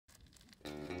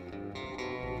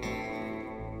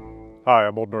Hi,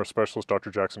 I'm Old Norse specialist Dr.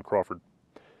 Jackson Crawford.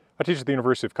 I teach at the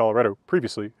University of Colorado,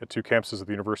 previously at 2 campuses of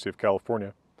the University of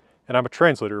California, and I'm a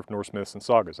translator of Norse myths and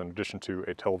sagas in addition to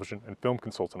a television and film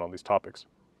consultant on these topics.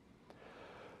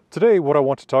 Today, what I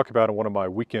want to talk about in one of my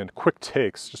weekend quick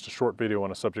takes, just a short video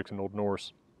on a subject in Old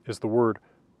Norse, is the word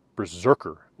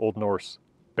berserker, Old Norse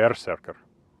berserker.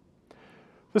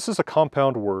 This is a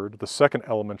compound word, the second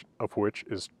element of which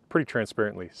is pretty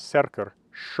transparently serker,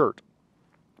 shirt.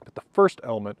 But the first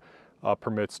element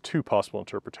permits two possible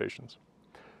interpretations.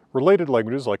 Related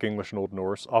languages like English and Old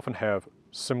Norse often have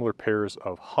similar pairs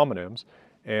of homonyms,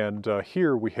 and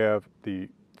here we have the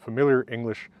familiar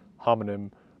English homonym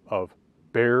of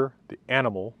bear, the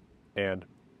animal, and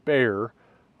bear,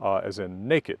 as in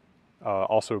naked,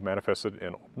 also manifested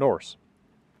in Old Norse.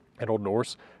 In Old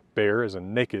Norse, bear, as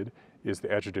in naked, is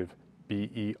the adjective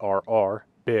B-E-R-R,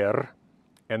 bear,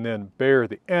 and then bear,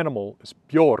 the animal, is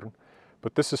bjorn,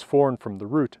 but this is foreign from the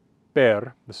root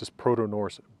ber. This is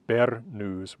Proto-Norse ber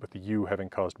news, with the U having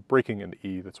caused breaking in the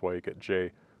E. That's why you get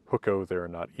J hook-o there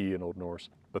and not E in Old Norse,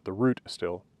 but the root is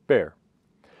still bear.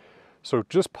 So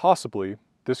just possibly,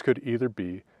 this could either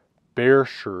be bear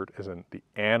shirt, as in the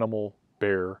animal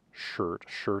bear shirt,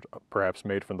 shirt perhaps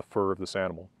made from the fur of this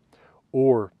animal,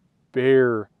 or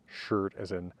bear shirt,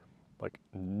 as in like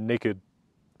naked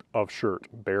of shirt,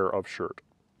 bear of shirt.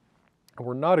 And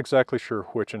we're not exactly sure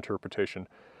which interpretation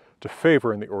to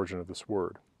favor in the origin of this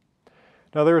word.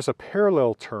 Now there is a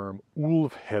parallel term,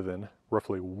 ulvheden,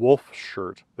 roughly wolf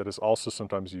shirt, that is also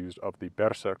sometimes used of the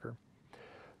berserker.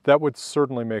 That would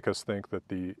certainly make us think that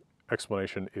the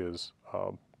explanation is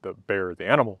the bear, the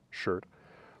animal shirt.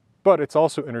 But it's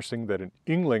also interesting that in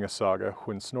Ynglinga saga,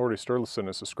 when Snorri Sturluson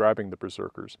is describing the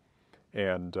berserkers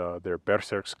and their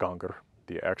berserksganger,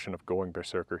 the action of going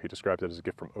berserker, he describes it as a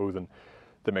gift from Odin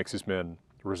that makes his men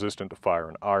resistant to fire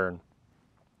and iron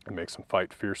and makes them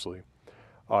fight fiercely.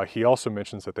 He also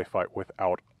mentions that they fight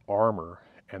without armor,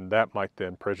 and that might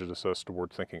then prejudice us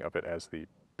toward thinking of it as the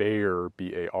bear,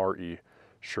 B-A-R-E,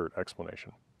 shirt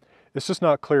explanation. It's just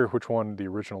not clear which one the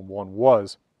original one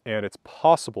was, and it's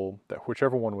possible that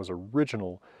whichever one was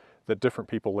original, that different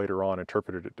people later on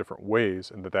interpreted it different ways,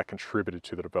 and that contributed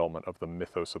to the development of the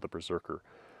mythos of the berserker,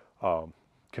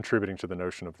 contributing to the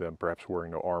notion of them perhaps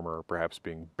wearing no armor, or perhaps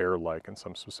being bear-like in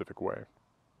some specific way.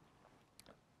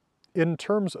 In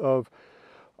terms of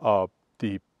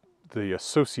the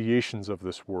associations of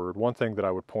this word, one thing that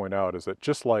I would point out is that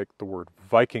just like the word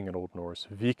Viking in Old Norse,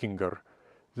 vikingur,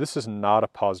 this is not a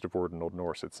positive word in Old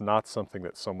Norse. It's not something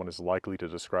that someone is likely to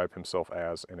describe himself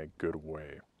as in a good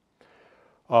way.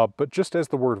 But just as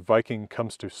the word Viking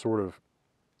comes to sort of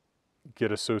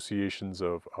get associations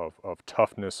of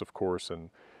toughness, of course,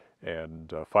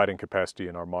 and fighting capacity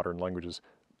in our modern languages,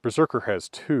 berserker has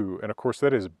too, and of course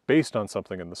that is based on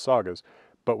something in the sagas,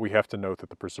 but we have to note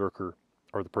that the berserker,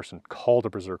 or the person called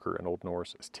a berserker in Old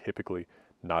Norse, is typically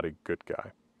not a good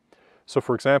guy. So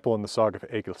for example, in the saga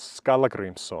of Egil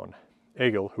Skallagrimsson,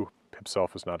 Egil, who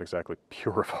himself is not exactly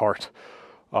pure of heart,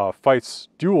 fights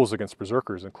duels against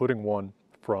berserkers, including one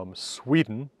from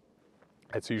Sweden.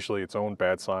 It's usually its own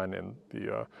bad sign in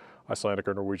the Icelandic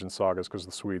or Norwegian sagas, because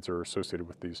the Swedes are associated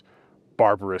with these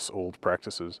barbarous old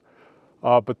practices.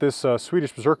 But this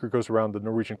Swedish berserker goes around the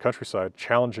Norwegian countryside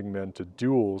challenging men to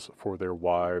duels for their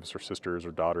wives or sisters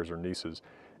or daughters or nieces.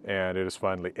 And it is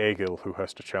finally Egil who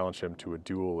has to challenge him to a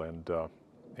duel and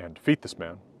defeat this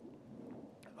man.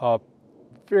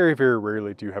 Very, very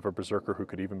rarely do you have a berserker who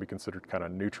could even be considered kind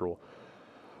of neutral.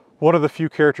 One of the few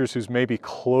characters who's maybe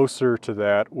closer to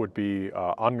that would be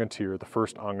Angantyr, the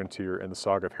first Angantyr in the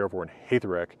saga of Hervor and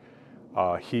Haetheric.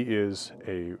 He is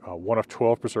one of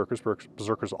 12 berserkers.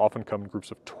 Berserkers often come in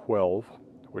groups of 12,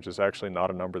 which is actually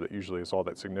not a number that usually is all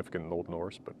that significant in Old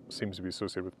Norse, but seems to be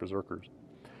associated with berserkers.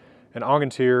 And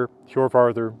Angantyr,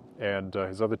 Hjorvarður, and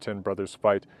his other 10 brothers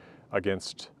fight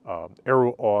against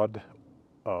Eruod,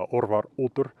 Orvar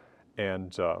Otur,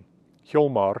 and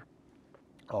Hjolmar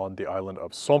on the island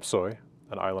of Sompsøy,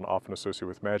 an island often associated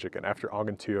with magic. And after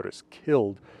Angantyr is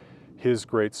killed, his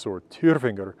great sword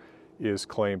Tyrfingr is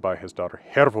claimed by his daughter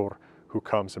Hervor, who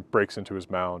comes and breaks into his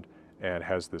mound and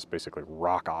has this basically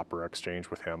rock opera exchange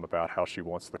with him about how she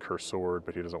wants the cursed sword,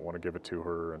 but he doesn't want to give it to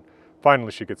her. And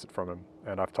finally she gets it from him.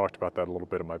 And I've talked about that a little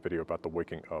bit in my video about the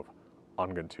waking of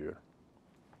Angantyr.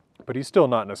 But he's still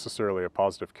not necessarily a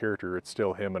positive character. It's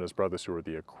still him and his brothers who are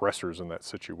the aggressors in that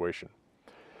situation.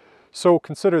 So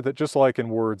consider that just like in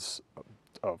words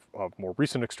of more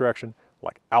recent extraction,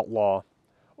 like outlaw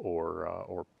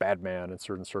or bad man in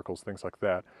certain circles, things like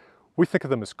that, we think of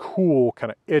them as cool,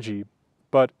 kind of edgy,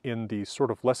 but in the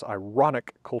sort of less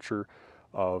ironic culture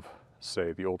of,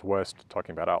 say, the Old West,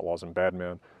 talking about outlaws and bad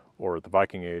men, or the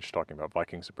Viking Age, talking about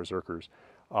Vikings and berserkers,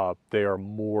 they are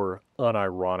more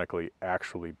unironically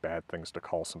actually bad things to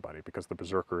call somebody, because the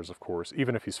berserker is, of course,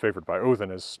 even if he's favored by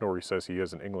Odin, as Snorri says he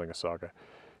is in Ynglinga Saga,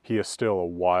 he is still a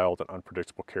wild and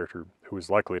unpredictable character who is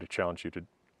likely to challenge you to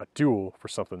a duel for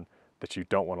something that you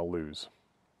don't want to lose,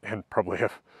 and probably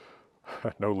have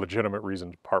no legitimate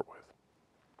reason to part with.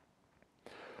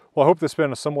 Well, I hope this has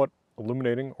been a somewhat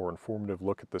illuminating or informative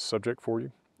look at this subject for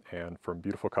you, and from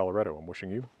beautiful Colorado, I'm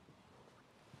wishing you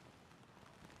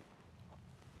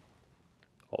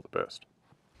all the best.